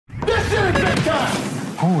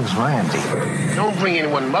Who is Randy? Don't bring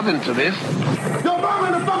anyone mother into this. Yo, mom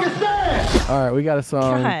in the fucking stand! All right, we got a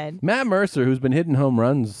song. God. Matt Mercer, who's been hitting home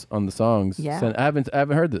runs on the songs. Yeah. I haven't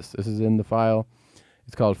heard this. This is in the file.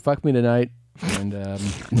 It's called "Fuck Me Tonight," and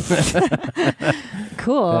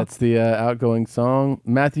Cool. that's the outgoing song.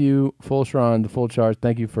 Matthew Fulshron, the Full Charge.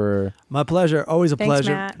 Thank you for. My pleasure. Always a Thanks,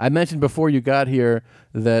 pleasure. Matt. I mentioned before you got here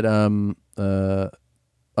that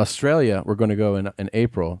Australia, we're going to go in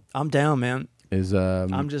April. I'm down, man. Is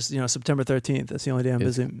I'm just, September 13th. That's the only day I'm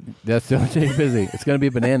busy. That's the only day you're busy. It's going to be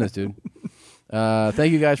bananas, dude.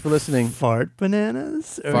 Thank you guys for listening. Fart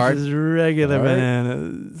bananas? Or Fart- just regular Fart-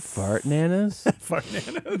 bananas? Fart nanas. Fart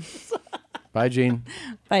bananas. Bye, Gene.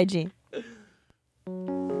 Bye, Gene.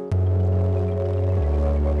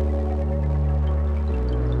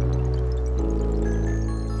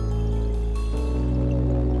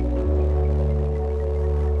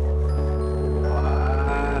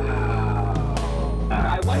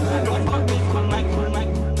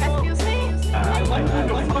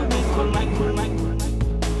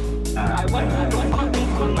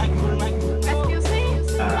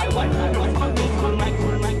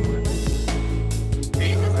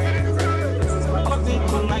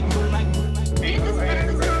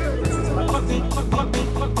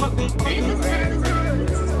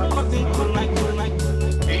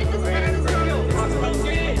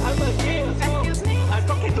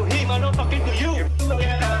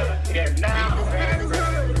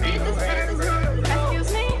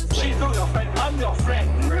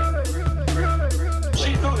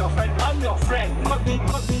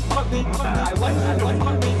 I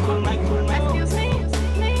want